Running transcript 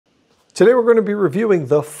Today we're going to be reviewing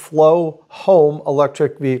the FLO Home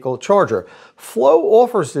electric vehicle charger. FLO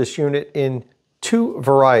offers this unit in two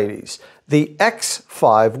varieties. The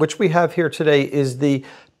X5, which we have here today, is the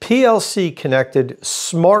PLC connected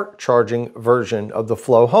smart charging version of the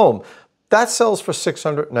FLO Home. That sells for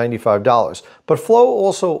 $695. But FLO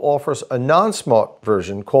also offers a non-smart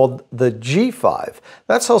version called the G5.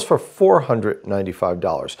 That sells for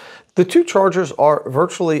 $495. The two chargers are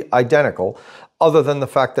virtually identical, other than the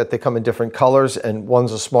fact that they come in different colors and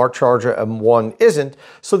one's a smart charger and one isn't.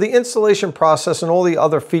 So the installation process and all the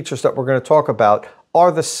other features that we're going to talk about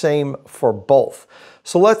are the same for both.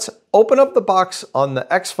 So let's open up the box on the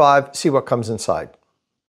X5, see what comes inside.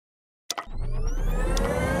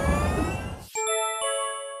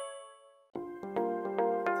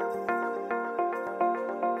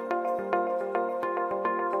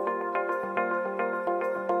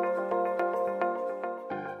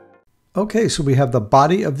 Okay, so we have the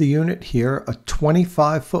body of the unit here, a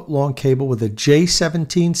 25-foot long cable with a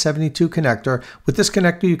J1772 connector. With this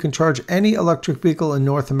connector, you can charge any electric vehicle in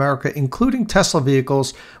North America, including Tesla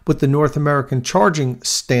vehicles, with the North American charging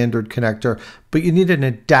standard connector, but you need an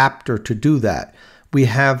adapter to do that. We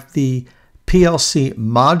have the PLC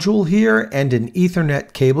module here and an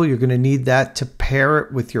Ethernet cable. You're going to need that to pair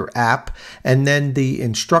it with your app. And then the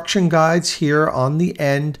instruction guides here on the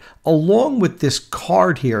end, along with this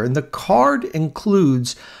card here. And the card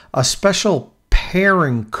includes a special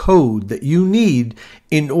pairing code that you need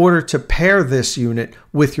in order to pair this unit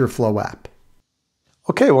with your FLO app.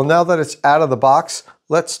 Okay, well, now that it's out of the box,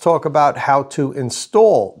 let's talk about how to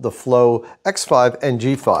install the FLO X5 and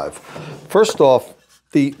G5. First off,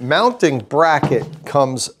 the mounting bracket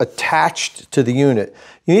comes attached to the unit.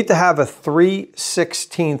 You need to have a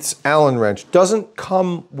 3/16 Allen wrench. Doesn't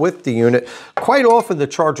come with the unit. Quite often the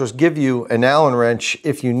chargers give you an Allen wrench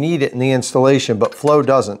if you need it in the installation, but FLO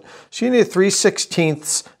doesn't. So you need a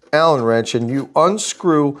 3/16 Allen wrench, and you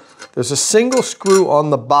unscrew. There's a single screw on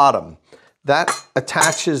the bottom that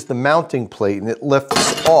attaches the mounting plate and it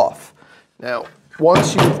lifts off. Now,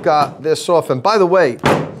 once you've got this off, and by the way,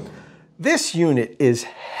 this unit is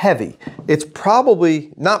heavy. It's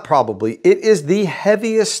it is the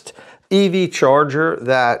heaviest EV charger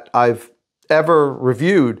that I've ever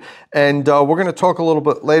reviewed. And we're going to talk a little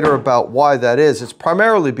bit later about why that is. It's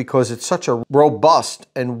primarily because it's such a robust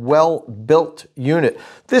and well-built unit.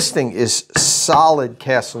 This thing is solid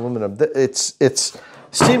cast aluminum. It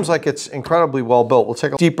seems like it's incredibly well built. We'll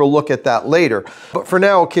take a deeper look at that later. But for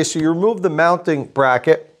now, okay, so you remove the mounting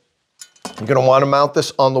bracket. You're going to want to mount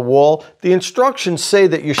this on the wall. The instructions say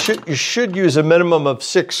that you should use a minimum of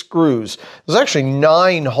 6 screws. There's actually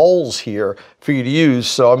 9 holes here for you to use.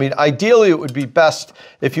 So, I mean, ideally it would be best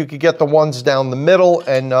if you could get the ones down the middle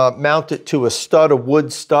and mount it to a stud, a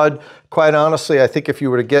wood stud. Quite honestly, I think if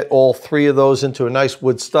you were to get all 3 of those into a nice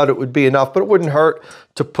wood stud, it would be enough, but it wouldn't hurt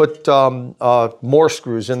to put more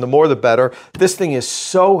screws in. The more the better. This thing is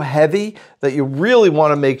so heavy that you really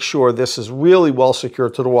want to make sure this is really well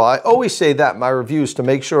secured to the wall. I always say that in my reviews to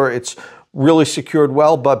make sure it's really secured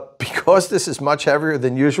well, but because this is much heavier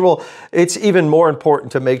than usual, it's even more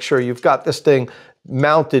important to make sure you've got this thing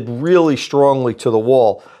mounted really strongly to the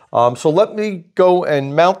wall. So let me go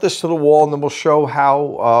and mount this to the wall, and then we'll show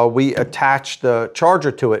how we attach the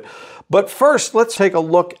charger to it. But first, let's take a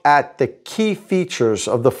look at the key features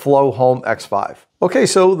of the FLO Home X5. Okay,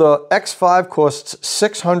 so the X5 costs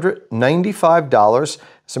 $695.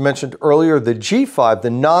 As I mentioned earlier, the G5, the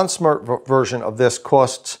non-smart version of this,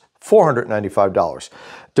 costs $495.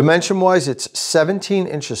 Dimension-wise, it's 17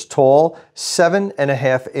 inches tall,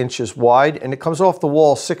 7.5 inches wide, and it comes off the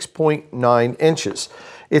wall 6.9 inches.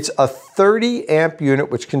 It's a 30 amp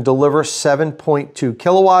unit, which can deliver 7.2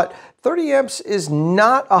 kilowatt. 30 amps is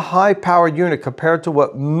not a high power unit compared to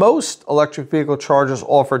what most electric vehicle chargers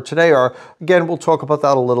offered today are. Again, we'll talk about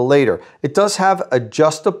that a little later. It does have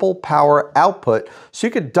adjustable power output, so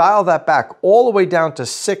you could dial that back all the way down to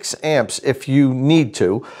 6 amps if you need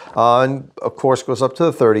to. And of course, goes up to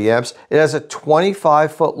the 30 amps. It has a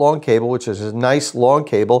 25-foot long cable, which is a nice long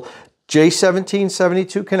cable.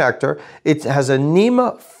 J1772 connector. It has a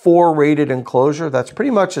NEMA 4 rated enclosure. That's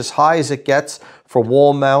pretty much as high as it gets for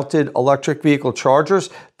wall-mounted electric vehicle chargers.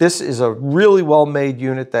 This is a really well-made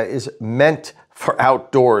unit that is meant for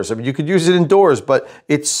outdoors. I mean, you could use it indoors, but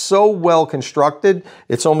it's so well constructed,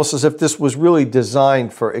 it's almost as if this was really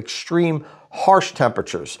designed for extreme harsh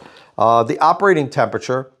temperatures. The operating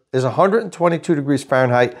temperature is 122 degrees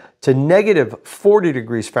Fahrenheit to negative 40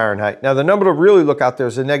 degrees Fahrenheit. Now, the number to really look out there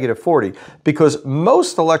is a negative 40, because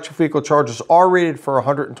most electric vehicle chargers are rated for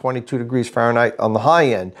 122 degrees Fahrenheit on the high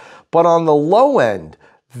end, but on the low end,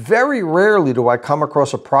 Very rarely do I come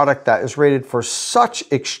across a product that is rated for such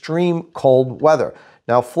extreme cold weather.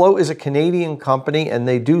 Now, FLO is a Canadian company, and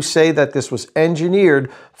they do say that this was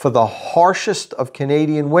engineered for the harshest of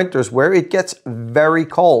Canadian winters where it gets very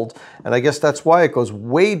cold. And I guess that's why it goes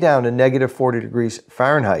way down to negative 40 degrees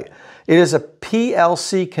Fahrenheit. It is a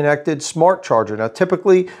PLC connected smart charger. Now,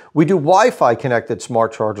 typically we do Wi-Fi connected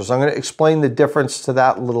smart chargers. I'm going to explain the difference to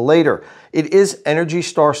that a little later. It is Energy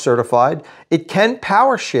Star certified. It can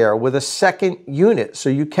power share with a second unit. So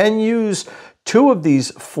you can use two of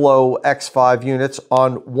these FLO X5 units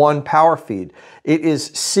on one power feed. It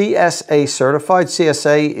is CSA certified.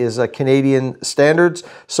 CSA is a Canadian standards,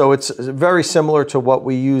 so it's very similar to what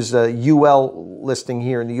we use UL listing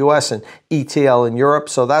here in the US and ETL in Europe.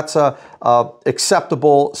 So that's a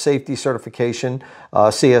acceptable safety certification,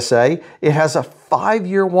 CSA. It has a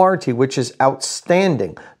 5-year warranty, which is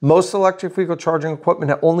outstanding. Most electric vehicle charging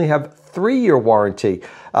equipment only have 3-year warranty.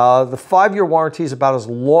 The 5-year warranty is about as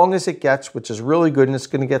long as it gets, which is really good, and it's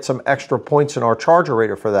going to get some extra points in our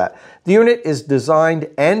ChargerRater for that. The unit is designed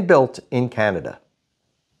and built in Canada.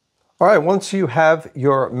 All right, once you have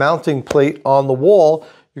your mounting plate on the wall,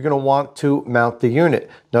 you're going to want to mount the unit.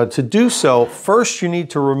 Now, to do so, first you need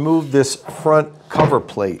to remove this front cover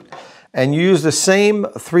plate, and use the same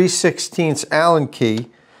 3/16 Allen key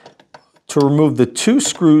to remove the 2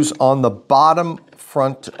 screws on the bottom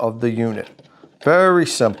front of the unit. Very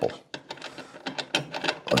simple.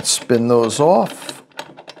 Let's spin those off.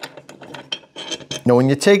 Now, when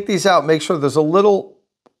you take these out, make sure there's a little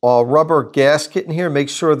rubber gasket in here. Make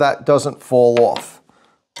sure that doesn't fall off.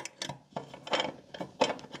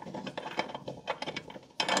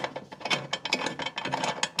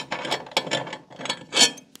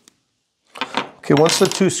 Okay, once the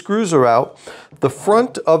 2 screws are out, the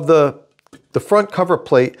front of the front cover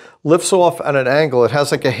plate lifts off at an angle. It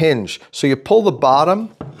has like a hinge. So you pull the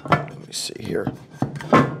bottom, let me see here,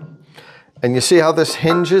 and you see how this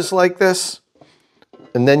hinges like this?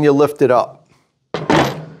 And then you lift it up.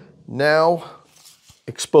 Now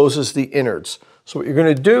exposes the innards. So what you're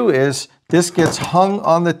going to do is this gets hung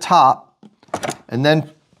on the top and then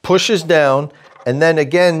pushes down, and then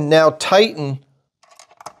again now tighten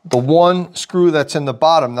the one screw that's in the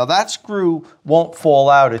bottom. Now that screw won't fall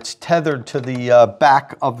out. It's tethered to the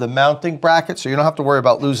back of the mounting bracket, so you don't have to worry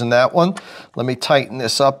about losing that one. Let me tighten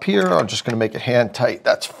this up here. I'm just going to make it hand tight.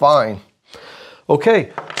 That's fine.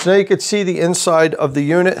 Okay, so now you can see the inside of the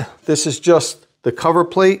unit. This is just the cover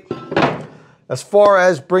plate. As far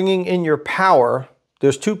as bringing in your power,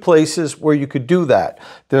 there's 2 places where you could do that.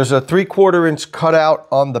 There's a 3/4 inch cutout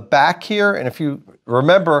on the back here, and if you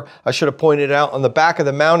remember, I should have pointed out on the back of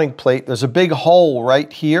the mounting plate, there's a big hole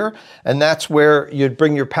right here, and that's where you'd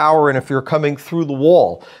bring your power in if you're coming through the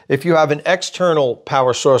wall. If you have an external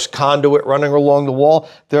power source conduit running along the wall,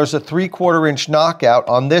 there's a 3/4 inch knockout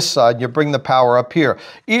on this side. You bring the power up here.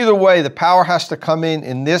 Either way, the power has to come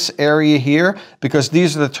in this area here, because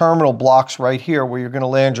these are the terminal blocks right here where you're going to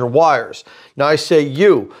land your wires. Now I say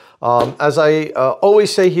you. As I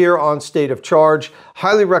always say here on State of Charge,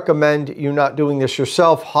 highly recommend you not doing this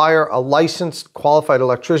yourself. Hire a licensed, qualified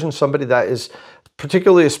electrician, somebody that is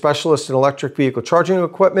particularly a specialist in electric vehicle charging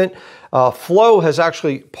equipment. FLO has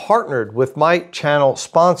actually partnered with my channel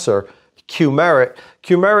sponsor, Qmerit.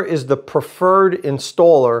 Qmerit is the preferred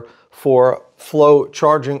installer for FLO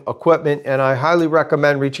charging equipment, and I highly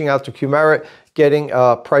recommend reaching out to Qmerit, getting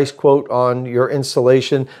a price quote on your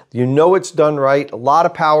installation. You know it's done right. A lot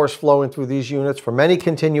of power is flowing through these units for many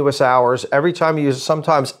continuous hours, every time you use it,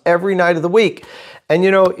 sometimes every night of the week. And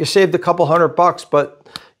you know, you saved a couple $100, but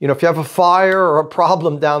you know, if you have a fire or a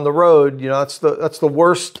problem down the road, you know, that's the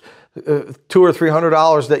worst $200 or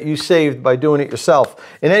 $300 that you saved by doing it yourself.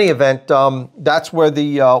 In any event, that's where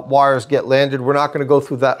the wires get landed. We're not going to go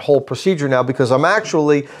through that whole procedure now, because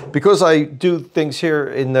because I do things here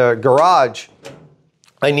in the garage,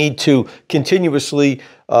 I need to continuously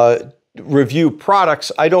review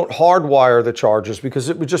products. I don't hardwire the chargers because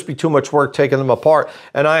it would just be too much work taking them apart.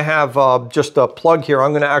 And I have just a plug here.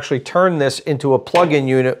 I'm going to actually turn this into a plug-in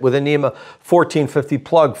unit with a NEMA 1450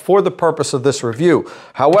 plug for the purpose of this review.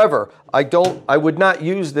 However, I would not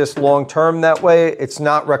use this long-term that way. It's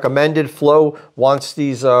not recommended. FLO wants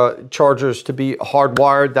these chargers to be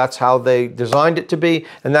hardwired. That's how they designed it to be,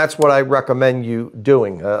 and that's what I recommend you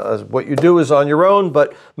doing. What you do is on your own,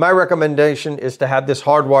 but my recommendation is to have this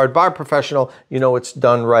hardwired by a professional. You know it's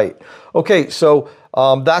done right. Okay, so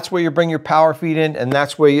that's where you bring your power feed in, and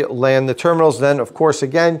that's where you land the terminals. Then, of course,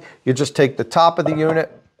 again, you just take the top of the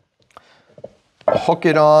unit, hook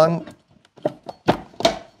it on,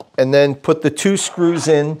 and then put the 2 screws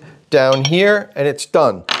in down here, and it's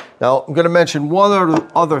done. Now, I'm going to mention one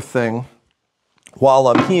other thing while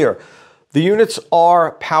I'm here. The units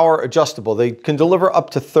are power adjustable. They can deliver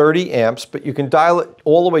up to 30 amps, but you can dial it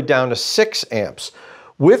all the way down to 6 amps.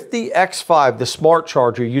 With the X5, the smart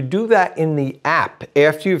charger, you do that in the app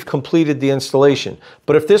after you've completed the installation.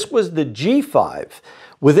 But if this was the G5,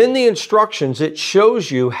 within the instructions, it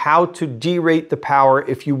shows you how to derate the power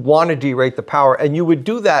if you want to derate the power. And you would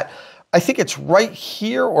do that, I think it's right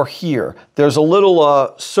here or here. There's a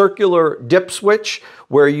little circular dip switch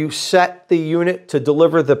where you set the unit to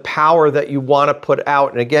deliver the power that you want to put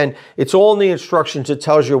out. And again, it's all in the instructions. It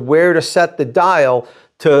tells you where to set the dial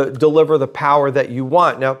to deliver the power that you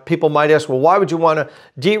want. Now, people might ask, well, why would you want to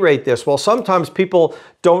derate this? Well, sometimes people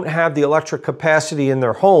don't have the electric capacity in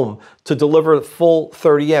their home to deliver full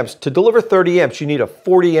 30 amps. To deliver 30 amps, you need a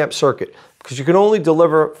 40 amp circuit because you can only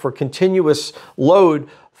deliver for continuous load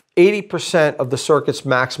 80% of the circuit's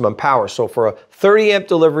maximum power. So for a 30 amp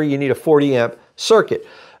delivery, you need a 40 amp circuit.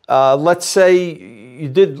 Let's say you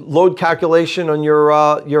did load calculation on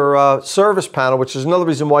your service panel, which is another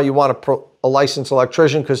reason why you want a licensed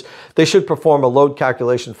electrician, because they should perform a load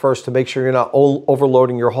calculation first to make sure you're not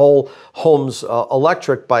overloading your whole home's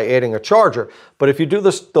electric by adding a charger. But if you do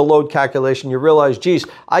the load calculation, you realize, geez,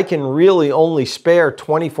 I can really only spare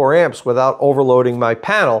 24 amps without overloading my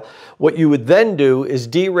panel. What you would then do is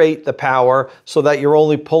derate the power so that you're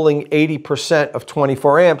only pulling 80% of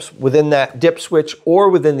 24 amps within that dip switch or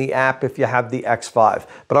within the app if you have the X5.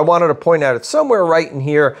 But I wanted to point out it's somewhere right in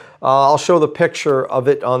here. I'll show the picture of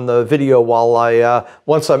it on the video while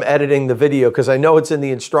once I'm editing the video, because I know it's in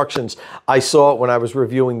the instructions. I saw it when I was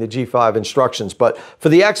reviewing the G5 instructions. But for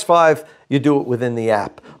the X5, you do it within the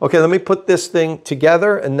app. Okay, let me put this thing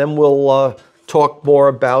together and then we'll talk more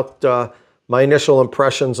about my initial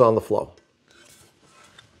impressions on the FLO.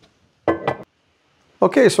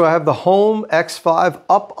 Okay, so I have the Home X5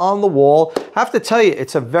 up on the wall. I have to tell you,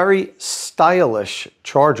 it's a very stylish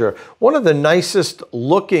charger. One of the nicest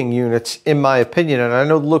looking units, in my opinion, and I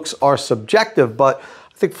know looks are subjective, but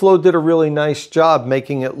I think FLO did a really nice job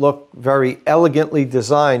making it look very elegantly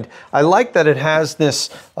designed. I like that it has this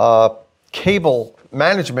cable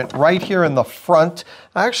management right here in the front.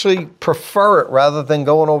 I actually prefer it rather than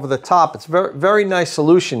going over the top. It's very, very nice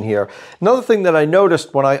solution here. Another thing that I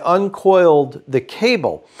noticed when I uncoiled the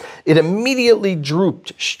cable, it immediately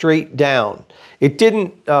drooped straight down. It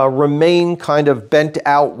didn't remain kind of bent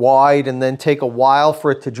out wide and then take a while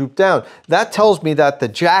for it to droop down. That tells me that the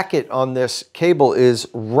jacket on this cable is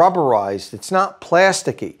rubberized. It's not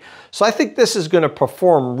plasticky. So I think this is going to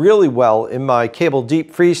perform really well in my cable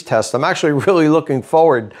deep freeze test. I'm actually really looking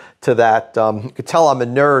forward to that. You could tell I'm a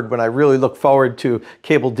nerd when I really look forward to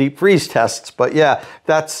cable deep freeze tests. But yeah,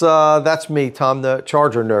 that's me, Tom, the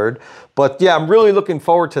charger nerd. But yeah, I'm really looking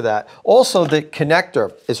forward to that. Also, the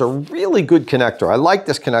connector is a really good connector. I like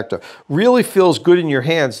this connector. Really feels good in your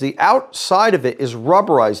hands. The outside of it is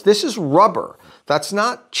rubberized. This is rubber. That's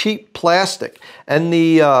not cheap plastic. And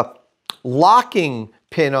the locking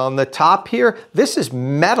pin on the top here, this is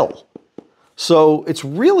metal. So it's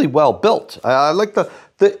really well built. I like the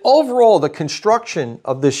overall, the construction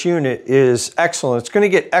of this unit is excellent. It's going to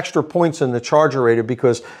get extra points in the ChargerRater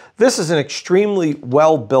because this is an extremely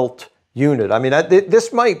well-built unit. I mean,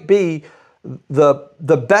 this might be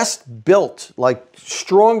the best built, like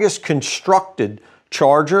strongest constructed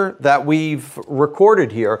charger that we've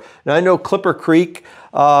recorded here. And I know Clipper Creek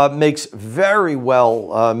makes very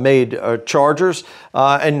well made chargers,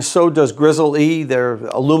 and so does Grizzle E. They're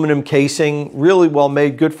aluminum casing, really well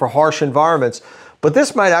made, good for harsh environments. But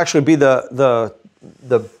this might actually be the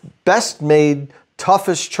best made,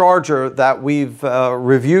 toughest charger that we've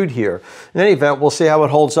reviewed here. In any event, we'll see how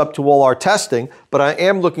it holds up to all our testing, but I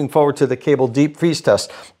am looking forward to the cable deep freeze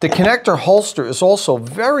test. The connector holster is also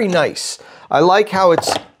very nice. I like how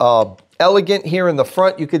it's elegant here in the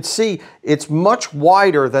front. You can see it's much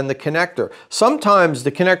wider than the connector. Sometimes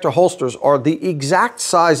the connector holsters are the exact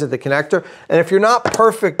size of the connector, and if you're not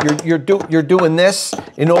perfect, you're doing this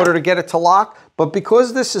in order to get it to lock. But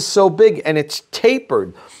because this is so big and it's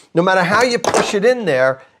tapered, no matter how you push it in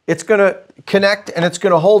there, it's going to connect and it's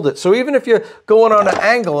going to hold it. So even if you're going on an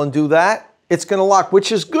angle and do that, it's going to lock,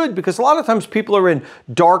 which is good because a lot of times people are in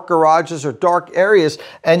dark garages or dark areas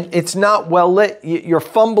and it's not well lit. You're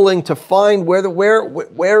fumbling to find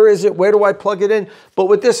where is it? Where do I plug it in? But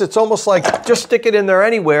with this, it's almost like just stick it in there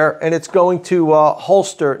anywhere and it's going to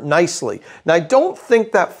holster nicely. Now, I don't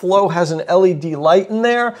think that FLO has an LED light in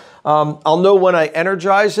there. I'll know when I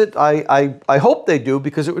energize it. I hope they do,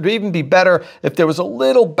 because it would even be better if there was a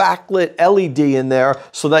little backlit LED in there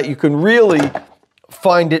so that you can really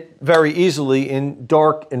find it very easily in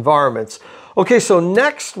dark environments. Okay, so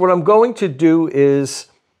next what I'm going to do is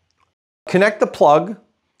connect the plug.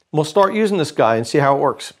 We'll start using this guy and see how it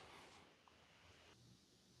works.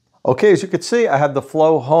 Okay, as you can see, I have the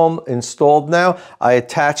FLO Home installed now. I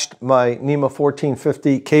attached my NEMA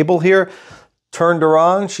 1450 cable here, turned her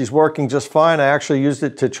on. She's working just fine. I actually used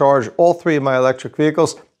it to charge all three of my electric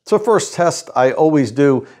vehicles. So first test I always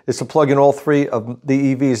do is to plug in all three of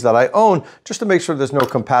the EVs that I own just to make sure there's no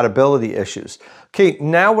compatibility issues. Okay,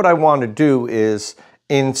 now what I want to do is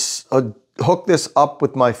hook this up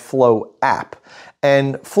with my FLO app.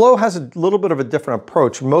 And FLO has a little bit of a different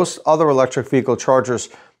approach. Most other electric vehicle chargers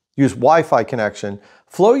use Wi-Fi connection.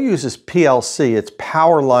 FLO uses PLC, it's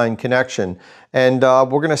power line connection, and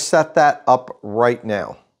we're going to set that up right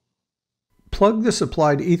now. Plug the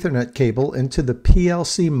supplied Ethernet cable into the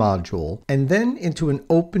PLC module and then into an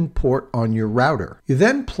open port on your router. You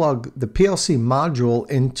then plug the PLC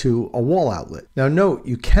module into a wall outlet. Now note,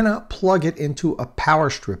 you cannot plug it into a power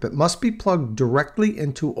strip. It must be plugged directly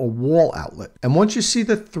into a wall outlet. And once you see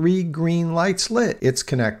the 3 green lights lit, it's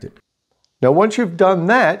connected. Now once you've done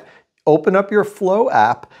that, open up your FLO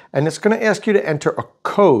app and it's going to ask you to enter a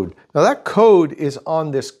code. Now that code is on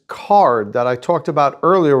this card that I talked about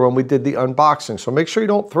earlier when we did the unboxing, so make sure you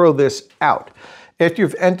don't throw this out. After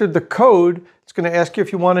you've entered the code, it's going to ask you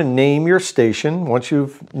if you want to name your station. Once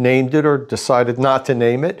you've named it or decided not to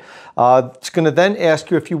name it, it's going to then ask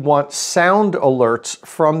you if you want sound alerts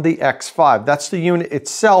from the X5. That's the unit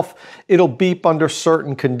itself. It'll beep under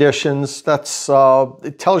certain conditions. That's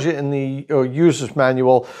it tells you in the user's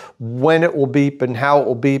manual when it will beep and how it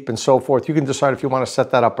will beep and so forth. You can decide if you want to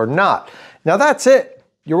set that up or not. Now that's it.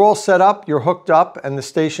 You're all set up, you're hooked up, and the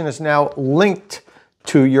station is now linked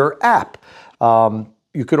to your app.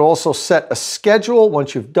 You could also set a schedule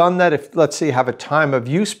once you've done that. If, let's say, you have a time of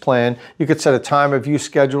use plan, you could set a time of use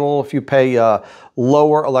schedule. If you pay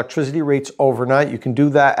lower electricity rates overnight, you can do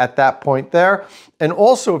that at that point there. And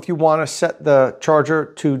also, if you want to set the charger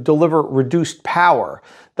to deliver reduced power,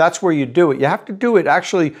 that's where you do it. You have to do it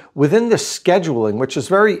actually within the scheduling, which is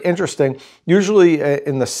very interesting. Usually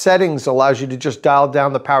in the settings allows you to just dial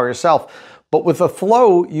down the power yourself. But with a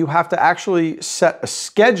FLO, you have to actually set a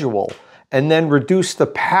schedule and then reduce the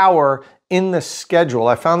power in the schedule.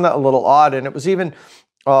 I found that a little odd, and it was even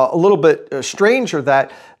a little bit stranger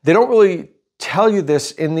that they don't really tell you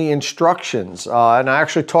this in the instructions. And I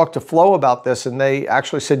actually talked to FLO about this, and they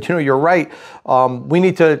actually said, you know, you're right, we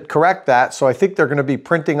need to correct that. So I think they're gonna be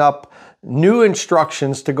printing up new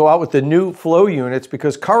instructions to go out with the new FLO units,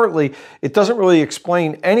 because currently it doesn't really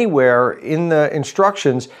explain anywhere in the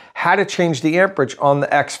instructions how to change the amperage on the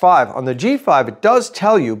X5. On the G5 it does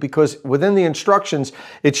tell you, because within the instructions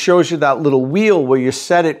it shows you that little wheel where you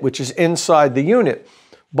set it, which is inside the unit.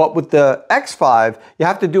 But with the X5, you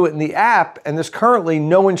have to do it in the app, and there's currently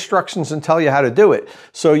no instructions that tell you how to do it.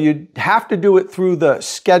 So you have to do it through the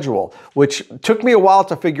schedule, which took me a while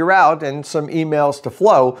to figure out, and some emails to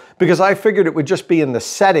FLO, because I figured it would just be in the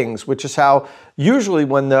settings, which is how usually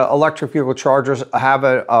when the electric vehicle chargers have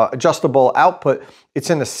an adjustable output, it's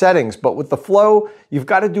in the settings. But with the FLO, you've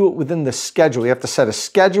got to do it within the schedule. You have to set a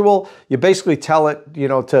schedule. You basically tell it, you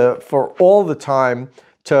know, for all the time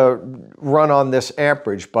to run on this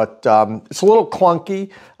amperage, but it's a little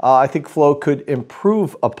clunky. I think FLO could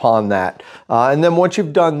improve upon that. And then once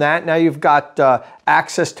you've done that, now you've got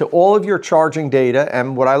access to all of your charging data.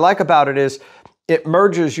 And what I like about it is it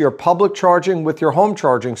merges your public charging with your home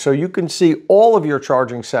charging, so you can see all of your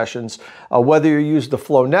charging sessions, whether you use the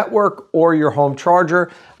FLO network or your home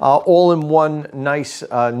charger, all in one nice,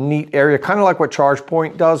 neat area, kind of like what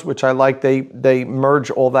ChargePoint does, which I like. They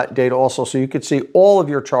merge all that data also, so you can see all of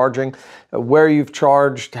your charging, where you've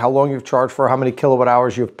charged, how long you've charged for, how many kilowatt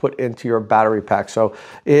hours you've put into your battery pack. So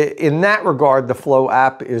in that regard, the FLO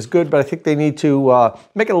app is good, but I think they need to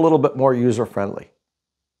make it a little bit more user-friendly.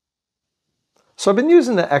 So I've been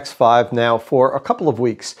using the X5 now for a couple of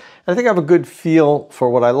weeks. I think I have a good feel for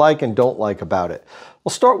what I like and don't like about it. We'll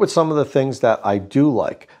start with some of the things that I do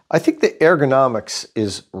like. I think the ergonomics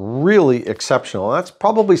is really exceptional. That's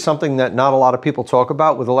probably something that not a lot of people talk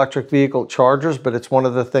about with electric vehicle chargers, but it's one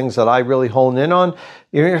of the things that I really hone in on.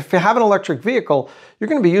 You know, if you have an electric vehicle, you're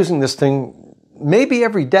going to be using this thing maybe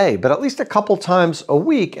every day, but at least a couple times a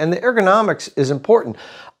week, and the ergonomics is important.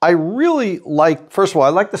 I really like, first of all, I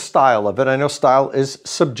like the style of it. I know style is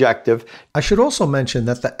subjective. I should also mention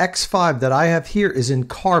that the X5 that I have here is in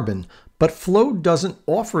carbon, but FLO doesn't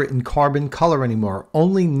offer it in carbon color anymore,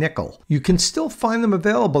 only nickel. You can still find them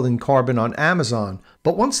available in carbon on Amazon,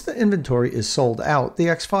 but once the inventory is sold out, the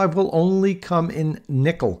X5 will only come in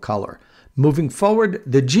nickel color. Moving forward,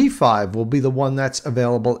 the G5 will be the one that's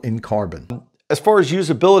available in carbon. As far as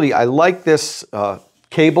usability, I like this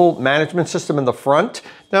cable management system in the front.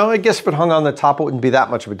 Now, I guess if it hung on the top, it wouldn't be that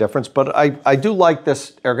much of a difference, but I do like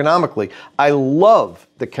this ergonomically. I love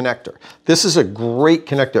the connector. This is a great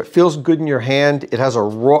connector. It feels good in your hand. It has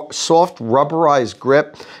a soft rubberized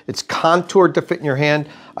grip. It's contoured to fit in your hand.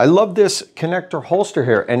 I love this connector holster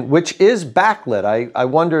here, and which is backlit. I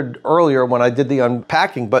wondered earlier when I did the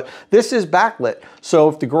unpacking, but this is backlit. So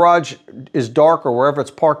if the garage is dark or wherever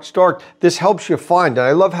it's parked is dark, this helps you find. And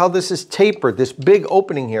I love how this is tapered, this big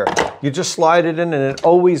opening here. You just slide it in and it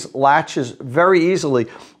always latches very easily.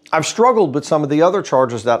 I've struggled with some of the other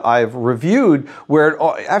chargers that I've reviewed where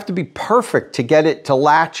I have to be perfect to get it to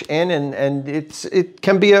latch in, and it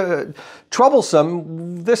can be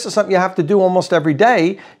troublesome. This is something you have to do almost every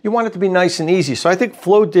day. You want it to be nice and easy. So I think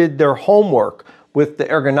FLO did their homework with the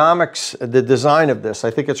ergonomics, the design of this.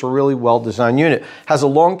 I think it's a really well-designed unit. Has a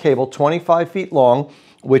long cable, 25 feet long,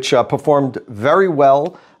 which performed very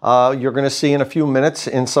well. You're going to see in a few minutes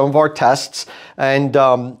in some of our tests. And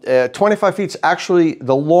 25 feet is actually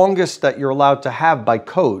the longest that you're allowed to have by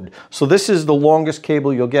code. So this is the longest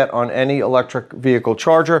cable you'll get on any electric vehicle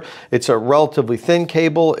charger. It's a relatively thin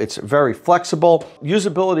cable. It's very flexible.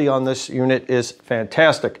 Usability on this unit is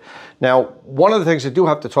fantastic. Now, one of the things I do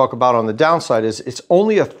have to talk about on the downside is it's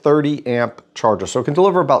only a 30 amp charger. So it can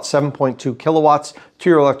deliver about 7.2 kilowatts to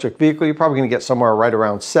your electric vehicle. You're probably going to get somewhere right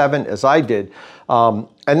around 7, as I did.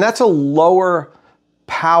 And that's a lower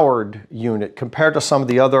powered unit compared to some of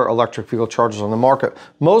the other electric vehicle chargers on the market.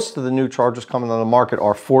 Most of the new chargers coming on the market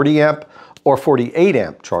are 40 amp or 48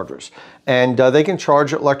 amp chargers. And they can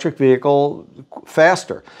charge an electric vehicle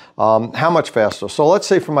faster. How much faster? So let's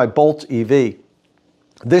say for my Bolt EV,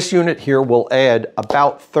 this unit here will add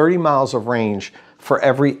about 30 miles of range for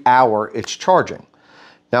every hour it's charging.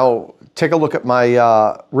 Now, take a look at my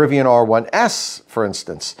Rivian R1S, for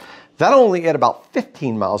instance. That'll only add about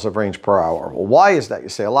 15 miles of range per hour. Well, why is that, you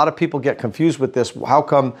say? A lot of people get confused with this. How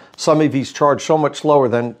come some EVs charge so much slower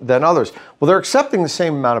than others? Well, they're accepting the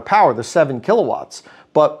same amount of power, the 7 kilowatts,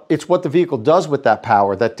 but it's what the vehicle does with that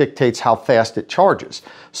power that dictates how fast it charges.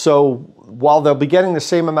 So while they'll be getting the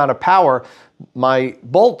same amount of power, my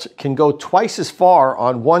Bolt can go twice as far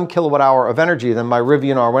on 1 kilowatt hour of energy than my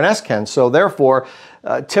Rivian R1S can. So therefore,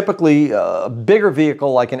 typically a bigger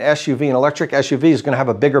vehicle like an SUV, an electric SUV, is going to have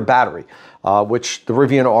a bigger battery, which the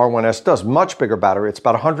Rivian R1S does, much bigger battery. It's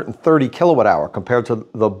about 130 kilowatt hour compared to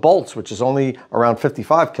the Bolts, which is only around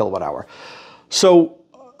 55 kilowatt hour. So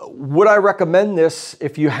would I recommend this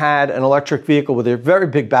if you had an electric vehicle with a very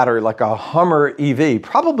big battery like a Hummer EV?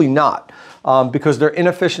 Probably not, because they're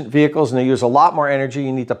inefficient vehicles and they use a lot more energy.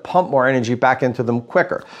 You need to pump more energy back into them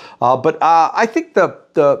quicker. But I think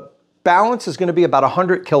the balance is going to be about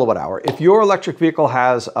 100 kilowatt hour. If your electric vehicle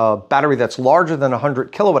has a battery that's larger than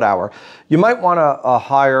 100 kilowatt hour, you might want a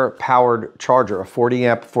higher powered charger, a 40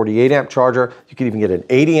 amp, 48 amp charger. You can even get an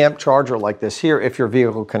 80 amp charger like this here if your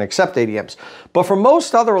vehicle can accept 80 amps. But for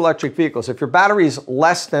most other electric vehicles, if your battery is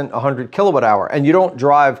less than 100 kilowatt hour and you don't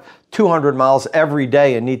drive 200 miles every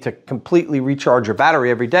day and need to completely recharge your battery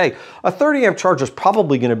every day, a 30 amp charger is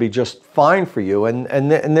probably going to be just fine for you, and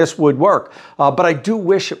this would work. But I do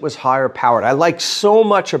wish it was higher powered. I like so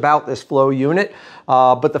much about this FLO unit,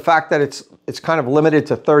 but the fact that it's kind of limited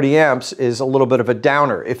to 30 amps is a little bit of a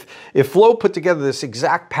downer. If FLO put together this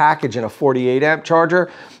exact package in a 48 amp charger,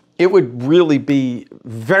 it would really be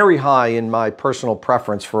very high in my personal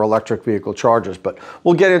preference for electric vehicle chargers, but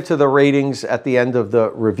we'll get into the ratings at the end of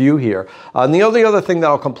the review here. And the only other thing that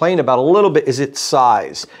I'll complain about a little bit is its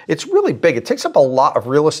size. It's really big. It takes up a lot of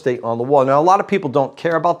real estate on the wall. Now, a lot of people don't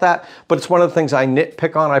care about that, but it's one of the things I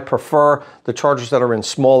nitpick on. I prefer the chargers that are in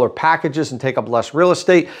smaller packages and take up less real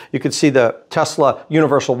estate. You can see the Tesla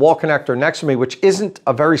universal wall connector next to me, which isn't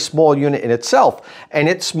a very small unit in itself, and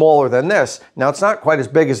it's smaller than this. Now, it's not quite as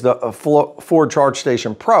big as the Ford Charge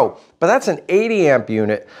Station Pro, but that's an 80 amp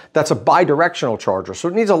unit that's a bi-directional charger. So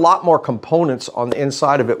it needs a lot more components on the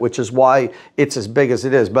inside of it, which is why it's as big as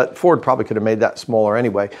it is. But Ford probably could have made that smaller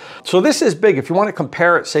anyway. So this is big. If you want to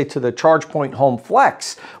compare it, say, to the ChargePoint Home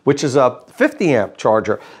Flex, which is a 50 amp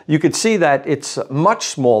charger, you could see that it's much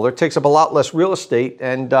smaller. It takes up a lot less real estate,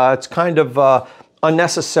 and it's kind of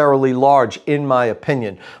unnecessarily large, in my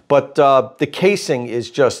opinion. But the casing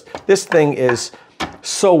is just, this thing is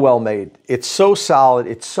so well made. It's so solid.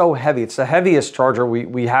 It's so heavy. It's the heaviest charger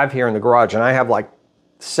we have here in the garage, and I have like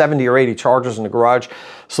 70 or 80 chargers in the garage.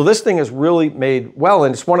 So this thing is really made well,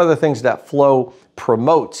 and it's one of the things that FLO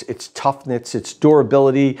promotes. Its toughness, its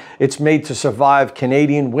durability. It's made to survive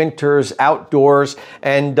Canadian winters, outdoors,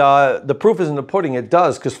 and the proof is in the pudding. It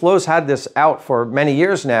does, because FLO's had this out for many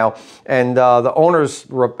years now, and the owners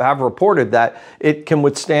have reported that it can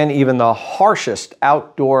withstand even the harshest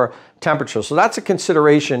outdoor temperature. So that's a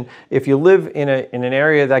consideration if you live in an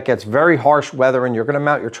area that gets very harsh weather and you're going to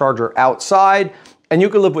mount your charger outside and you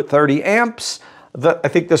can live with 30 amps. I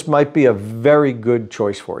think this might be a very good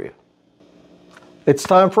choice for you. It's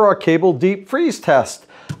time for our cable deep freeze test.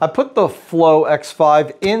 I put the FLO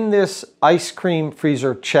X5 in this ice cream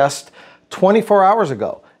freezer chest 24 hours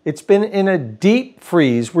ago. It's been in a deep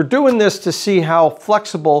freeze. We're doing this to see how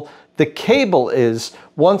flexible the cable is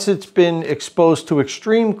once it's been exposed to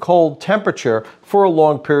extreme cold temperature for a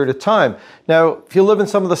long period of time. Now, if you live in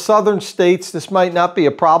some of the southern states, this might not be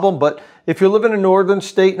a problem, but if you live in a northern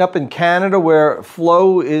state and up in Canada where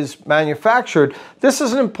FLO is manufactured, this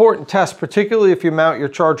is an important test, particularly if you mount your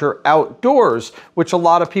charger outdoors, which a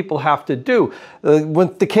lot of people have to do.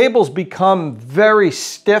 When the cables become very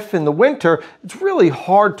stiff in the winter, it's really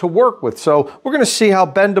hard to work with. So we're going to see how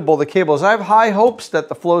bendable the cable is. I have high hopes that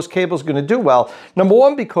the FLO's cable is going to do well. Number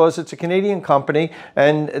one, because it's a Canadian company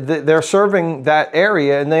and they're serving that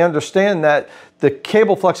area and they understand that the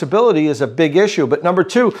cable flexibility is a big issue. But number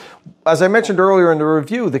two, as I mentioned earlier in the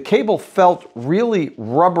review, the cable felt really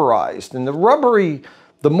rubberized. And the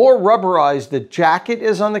more rubberized the jacket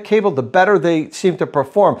is on the cable, the better they seem to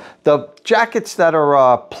perform. The jackets that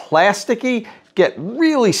are plasticky get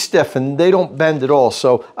really stiff and they don't bend at all.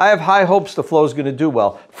 So I have high hopes the FLO is going to do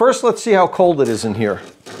well. First, let's see how cold it is in here.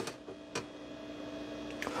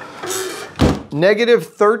 Negative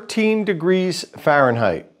 13 degrees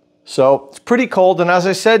Fahrenheit. So it's pretty cold, and as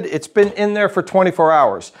I said, it's been in there for 24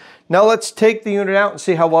 hours. Now let's take the unit out and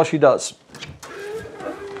see how well she does.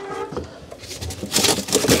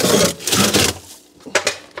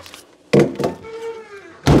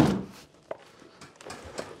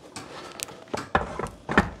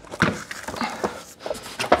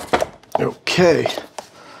 Okay,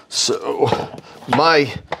 so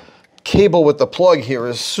my cable with the plug here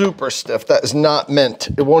is super stiff. That is not meant.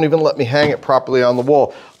 It won't even let me hang it properly on the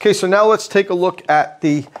wall. Okay, so now let's take a look at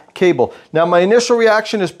the cable. Now my initial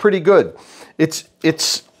reaction is pretty good.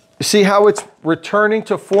 See how it's returning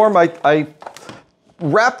to form? I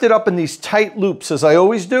wrapped it up in these tight loops as I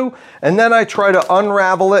always do, and then I try to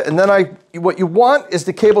unravel it, and then what you want is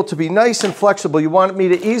the cable to be nice and flexible. You want me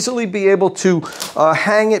to easily be able to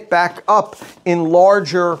hang it back up in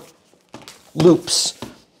larger loops.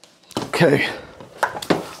 Okay,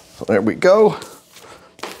 so there we go.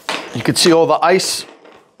 You can see all the ice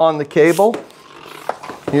on the cable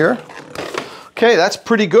here. Okay, that's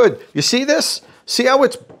pretty good. You see this? See how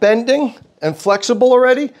it's bending and flexible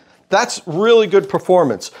already? That's really good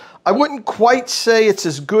performance. I wouldn't quite say it's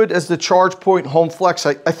as good as the ChargePoint Home Flex.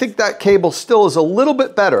 I think that cable still is a little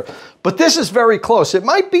bit better, but this is very close. It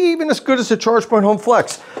might be even as good as the ChargePoint Home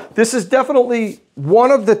Flex. This is definitely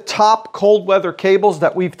one of the top cold weather cables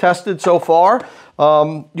that we've tested so far.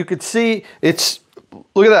 You could see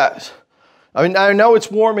look at that. I mean, I know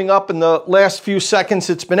it's warming up in the last few seconds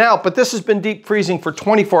it's been out, but this has been deep freezing for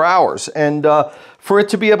 24 hours. And for it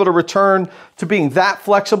to be able to return to being that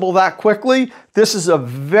flexible that quickly, this is a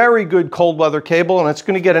very good cold weather cable, and it's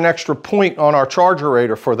going to get an extra point on our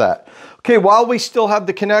ChargerRater for that. Okay, while we still have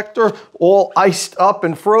the connector all iced up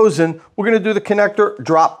and frozen, we're going to do the connector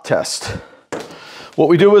drop test. What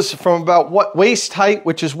we do is from about waist height,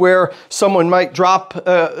 which is where someone might drop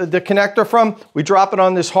the connector from, we drop it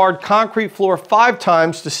on this hard concrete floor 5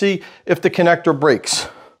 times to see if the connector breaks.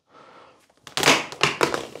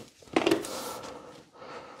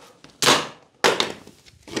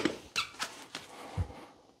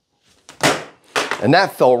 And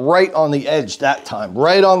that fell right on the edge that time,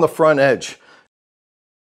 right on the front edge.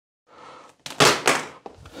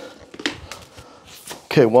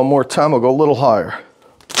 Okay, one more time, I'll go a little higher.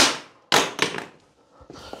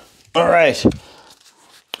 All right.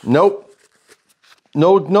 Nope.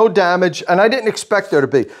 No damage, and I didn't expect there to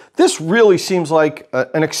be. This really seems like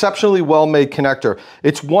an exceptionally well-made connector.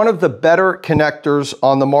 It's one of the better connectors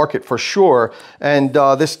on the market for sure. And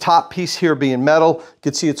this top piece here being metal, you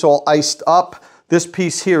can see it's all iced up. This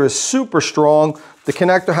piece here is super strong. The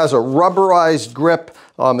connector has a rubberized grip.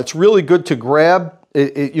 It's really good to grab.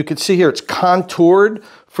 You can see here it's contoured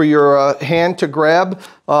for your hand to grab.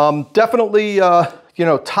 Definitely, you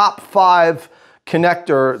know, top 5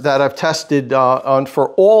 connector that I've tested on for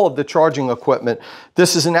all of the charging equipment.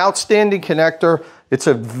 This is an outstanding connector. It's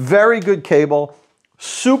a very good cable,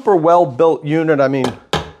 super well built unit. I mean,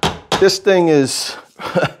 This thing is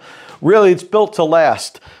really, it's built to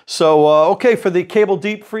last. So, okay, for the cable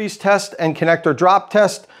deep freeze test and connector drop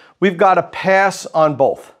test, we've got a pass on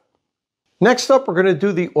both. Next up, we're going to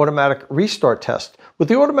do the automatic restart test. With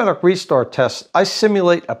the automatic restart test, I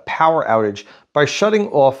simulate a power outage by shutting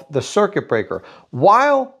off the circuit breaker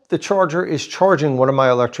while the charger is charging one of my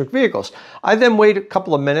electric vehicles. I then wait a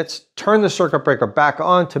couple of minutes, turn the circuit breaker back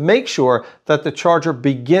on to make sure that the charger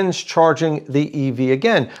begins charging the EV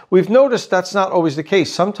again. We've noticed that's not always the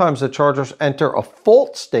case. Sometimes the chargers enter a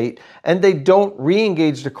fault state and they don't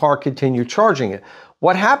re-engage the car, continue charging it.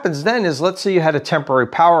 What happens then is, let's say you had a temporary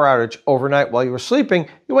power outage overnight while you were sleeping,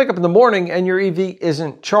 you wake up in the morning and your EV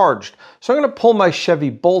isn't charged. So I'm going to pull my Chevy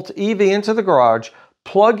Bolt EV into the garage,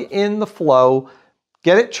 plug in the FLO,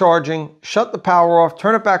 get it charging, shut the power off,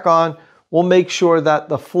 turn it back on. We'll make sure that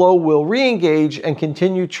the FLO will re-engage and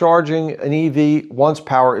continue charging an EV once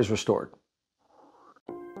power is restored.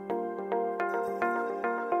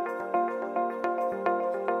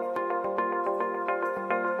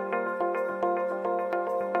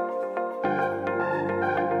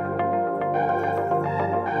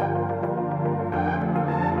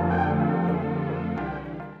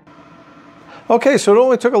 Okay, so it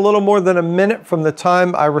only took a little more than a minute from the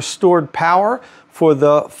time I restored power for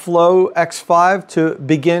the FLO X5 to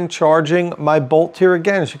begin charging my Bolt here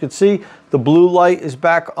again. As you can see, the blue light is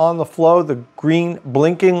back on the FLO. The green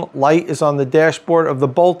blinking light is on the dashboard of the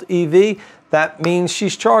Bolt EV. That means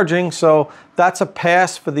she's charging, so that's a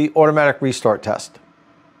pass for the automatic restart test.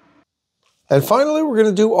 And finally, we're going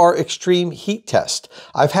to do our extreme heat test.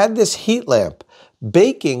 I've had this heat lamp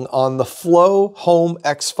baking on the FLO Home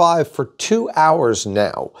X5 for 2 hours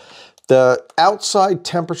now. The outside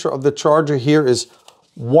temperature of the charger here is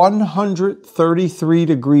 133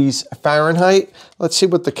 degrees Fahrenheit. Let's see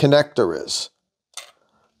what the connector is.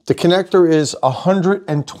 The connector is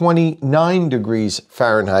 129 degrees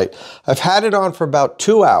Fahrenheit. I've had it on for about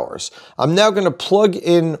 2 hours. I'm now going to plug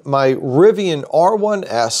in my Rivian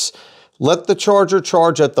R1S, let the charger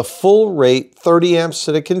charge at the full rate, 30 amps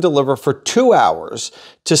that it can deliver for 2 hours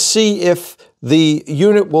to see if the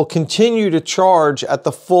unit will continue to charge at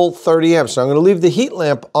the full 30 amps. So I'm going to leave the heat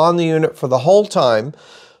lamp on the unit for the whole time.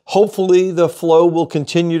 Hopefully the FLO will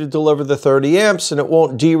continue to deliver the 30 amps and it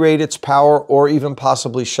won't derate its power or even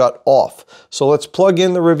possibly shut off. So let's plug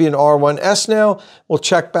in the Rivian R1S now. We'll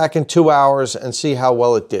check back in 2 hours and see how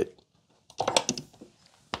well it did.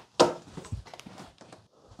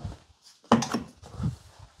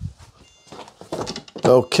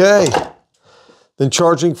 Okay, been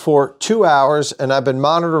charging for 2 hours and I've been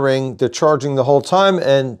monitoring the charging the whole time,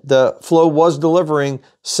 and the FLO was delivering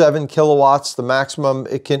 7 kilowatts, the maximum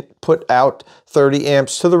it can put out 30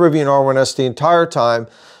 amps to the Rivian R1S the entire time.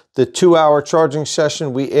 The 2 hour charging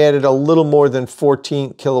session, we added a little more than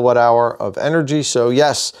 14 kilowatt hour of energy. So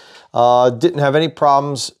yes, didn't have any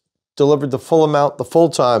problems, delivered the full amount the full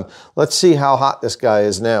time. Let's see how hot this guy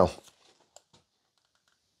is now.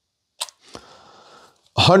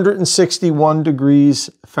 161 degrees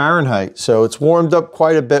Fahrenheit. So it's warmed up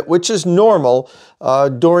quite a bit, which is normal.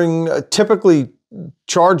 Typically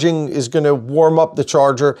charging is going to warm up the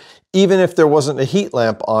charger even if there wasn't a heat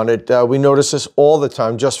lamp on it. We notice this all the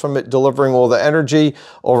time just from it delivering all the energy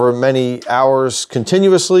over many hours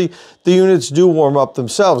continuously. The units do warm up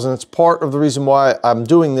themselves, and it's part of the reason why I'm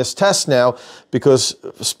doing this test now, because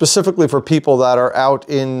specifically for people that are out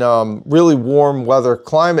in really warm weather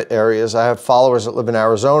climate areas, I have followers that live in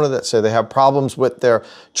Arizona that say they have problems with their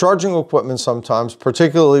charging equipment sometimes,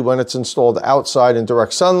 particularly when it's installed outside in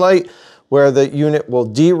direct sunlight, where the unit will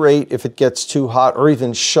derate if it gets too hot or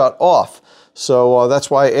even shut off. So that's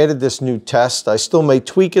why I added this new test. I still may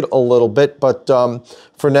tweak it a little bit, but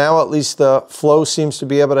for now, at least the FLO seems to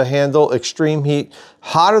be able to handle extreme heat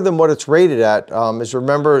hotter than what it's rated at. As you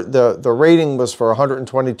remember, the rating was for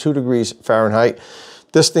 122 degrees Fahrenheit.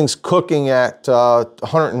 This thing's cooking at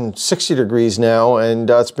 160 degrees now, and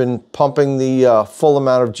it's been pumping the full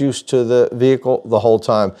amount of juice to the vehicle the whole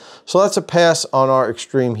time. So that's a pass on our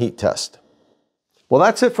extreme heat test. Well,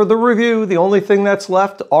 that's it for the review. The only thing that's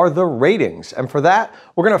left are the ratings. And for that,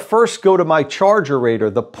 we're going to first go to my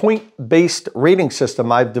ChargerRater, the point-based rating system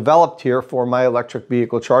I've developed here for my electric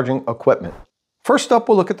vehicle charging equipment. First up,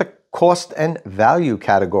 we'll look at the cost and value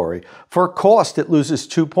category. For cost, it loses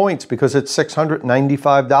 2 points because it's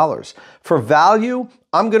 $695. For value,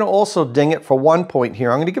 I'm going to also ding it for 1 point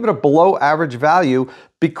here. I'm going to give it a below average value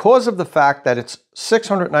because of the fact that it's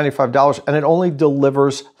 $695 and it only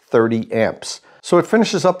delivers 30 amps. So it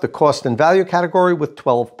finishes up the cost and value category with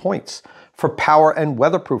 12 points. For power and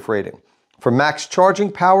weatherproof rating, For max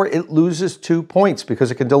charging power, it loses 2 points because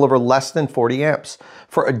it can deliver less than 40 amps.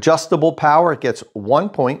 For adjustable power, it gets 1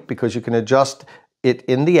 point because you can adjust it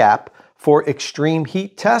in the app. For extreme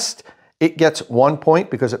heat test, it gets 1 point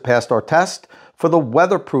because it passed our test. For the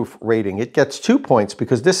weatherproof rating, it gets 2 points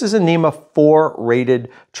because this is a NEMA 4 rated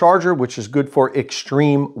charger, which is good for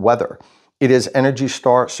extreme weather. It is Energy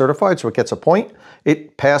Star certified, so it gets a point.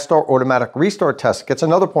 It passed our automatic restart test, it gets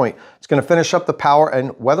another point. It's going to finish up the power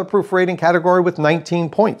and weatherproof rating category with 19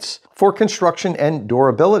 points. For construction and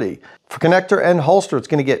durability, for connector and holster, it's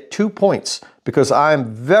going to get 2 points because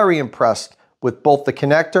I'm very impressed with both the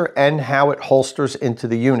connector and how it holsters into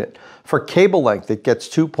the unit. For cable length, it gets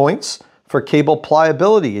 2 points. For cable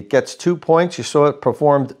pliability, it gets 2 points. You saw it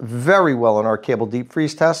performed very well in our cable deep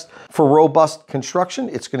freeze test. For robust construction,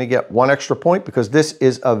 it's going to get 1 extra point because this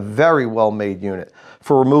is a very well-made unit.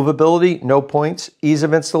 For removability, no points. Ease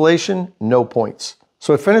of installation, no points.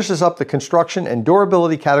 So it finishes up the construction and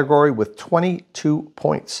durability category with 22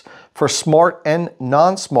 points. For smart and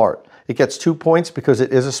non-smart, it gets 2 points because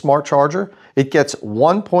it is a smart charger. It gets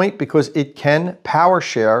 1 point because it can power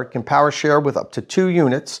share. It can power share with up to 2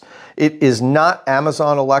 units. It is not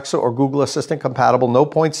Amazon Alexa or Google Assistant compatible, no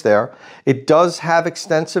points there. It does have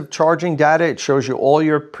extensive charging data. It shows you all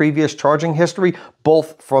your previous charging history,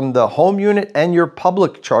 both from the home unit and your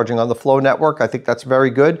public charging on the FLO network. I think that's very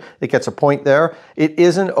good. It gets a point there. It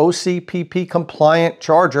is an OCPP compliant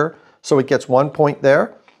charger, so it gets 1 point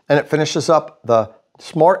there. And it finishes up the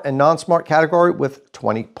smart and non-smart category with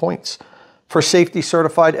 20 points. For safety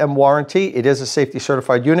certified and warranty, it is a safety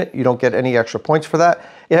certified unit. You don't get any extra points for that.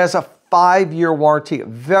 It has a 5-year warranty, a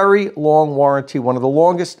very long warranty, one of the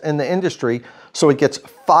longest in the industry. So it gets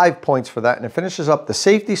 5 points for that. And it finishes up the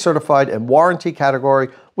safety certified and warranty category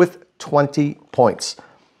with 20 points.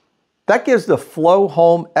 That gives the FLO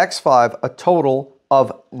Home X5 a total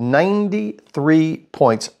of 93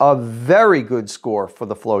 points, a very good score for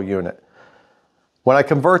the FLO unit. When I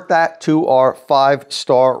convert that to our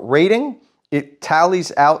 5-star rating, it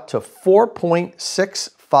tallies out to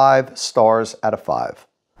 4.65 stars out of 5.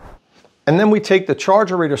 And then we take the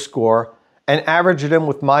ChargerRater score and average it in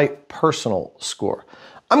with my personal score.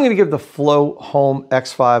 I'm going to give the FLO Home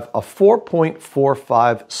X5 a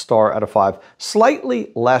 4.45 star out of 5,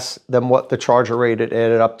 slightly less than what the ChargerRater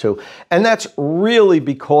added up to. And that's really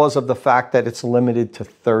because of the fact that it's limited to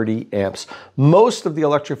 30 amps. Most of the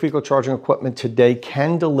electric vehicle charging equipment today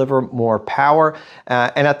can deliver more power.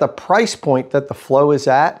 And at the price point that the FLO is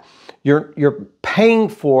at, you're paying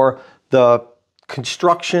for the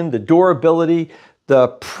construction, the durability, the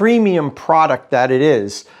premium product that it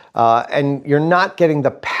is. And you're not getting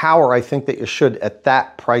the power I think that you should at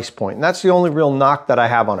that price point. And that's the only real knock that I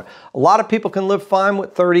have on it. A lot of people can live fine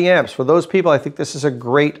with 30 amps. For those people, I think this is a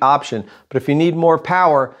great option. But if you need more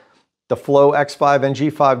power, the FLO X5 and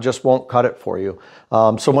G5 just won't cut it for you.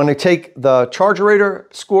 So when I take the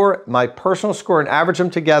ChargerRater score, my personal score, and average them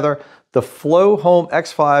together, the FLO Home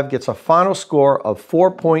X5 gets a final score of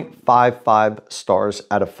 4.55 stars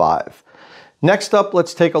out of 5. Next up,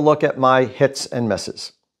 let's take a look at my hits and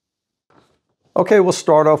misses. Okay, we'll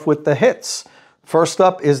start off with the hits. First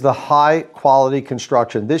up is the high quality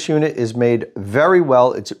construction. This unit is made very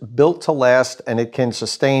well. It's built to last and it can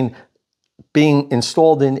sustain being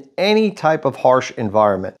installed in any type of harsh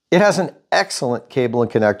environment. It has an excellent cable and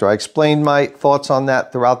connector. I explained my thoughts on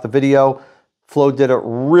that throughout the video. FLO did a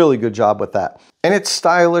really good job with that. And it's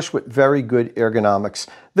stylish with very good ergonomics.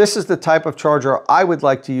 This is the type of charger I would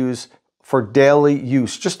like to use for daily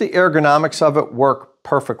use. Just the ergonomics of it work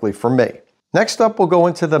perfectly for me. Next up, we'll go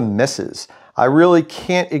into the misses. I really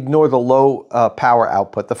can't ignore the low power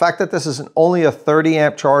output. The fact that this is only a 30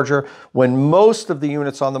 amp charger when most of the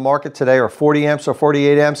units on the market today are 40 amps or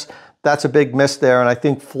 48 amps, that's a big miss there. And I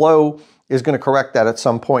think FLO is going to correct that at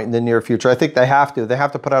some point in the near future. I think they have to. They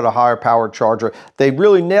have to put out a higher powered charger. They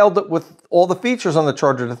really nailed it with all the features on the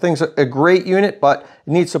charger. The thing's a great unit, but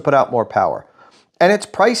it needs to put out more power. And it's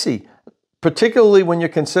pricey, particularly when you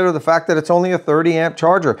consider the fact that it's only a 30 amp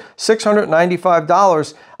charger,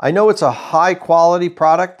 $695. I know it's a high quality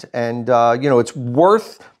product and you know, it's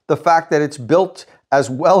worth the fact that it's built as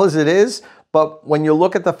well as it is. But when you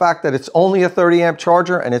look at the fact that it's only a 30 amp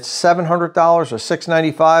charger and it's $700 or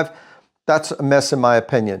 $695, that's a mess in my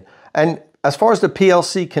opinion. And as far as the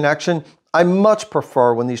PLC connection, I much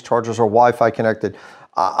prefer when these chargers are Wi-Fi connected.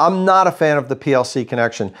 I'm not a fan of the PLC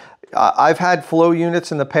connection. I've had FLO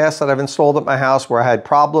units in the past that I've installed at my house where I had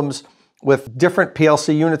problems with different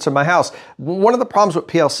PLC units in my house. One of the problems with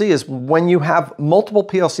PLC is when you have multiple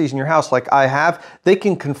PLCs in your house, like I have, they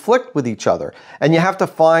can conflict with each other. And you have to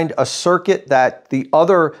find a circuit that the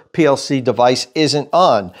other PLC device isn't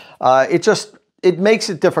on. It makes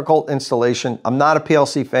it difficult installation. I'm not a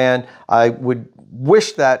PLC fan. I would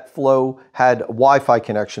wish that FLO had a Wi-Fi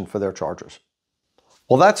connection for their chargers.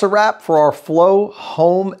 Well, that's a wrap for our FLO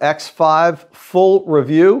Home X5 full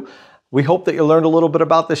review. We hope that you learned a little bit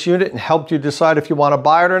about this unit and helped you decide if you want to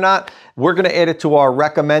buy it or not. We're going to add it to our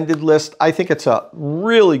recommended list. I think it's a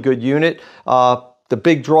really good unit. The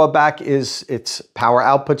big drawback is its power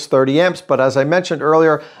output's 30 amps, but as I mentioned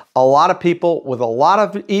earlier, a lot of people with a lot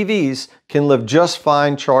of EVs can live just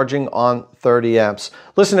fine charging on 30 amps.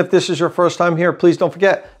 Listen, if this is your first time here, please don't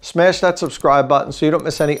forget, smash that subscribe button so you don't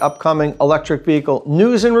miss any upcoming electric vehicle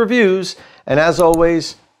news and reviews. And as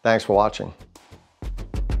always, thanks for watching.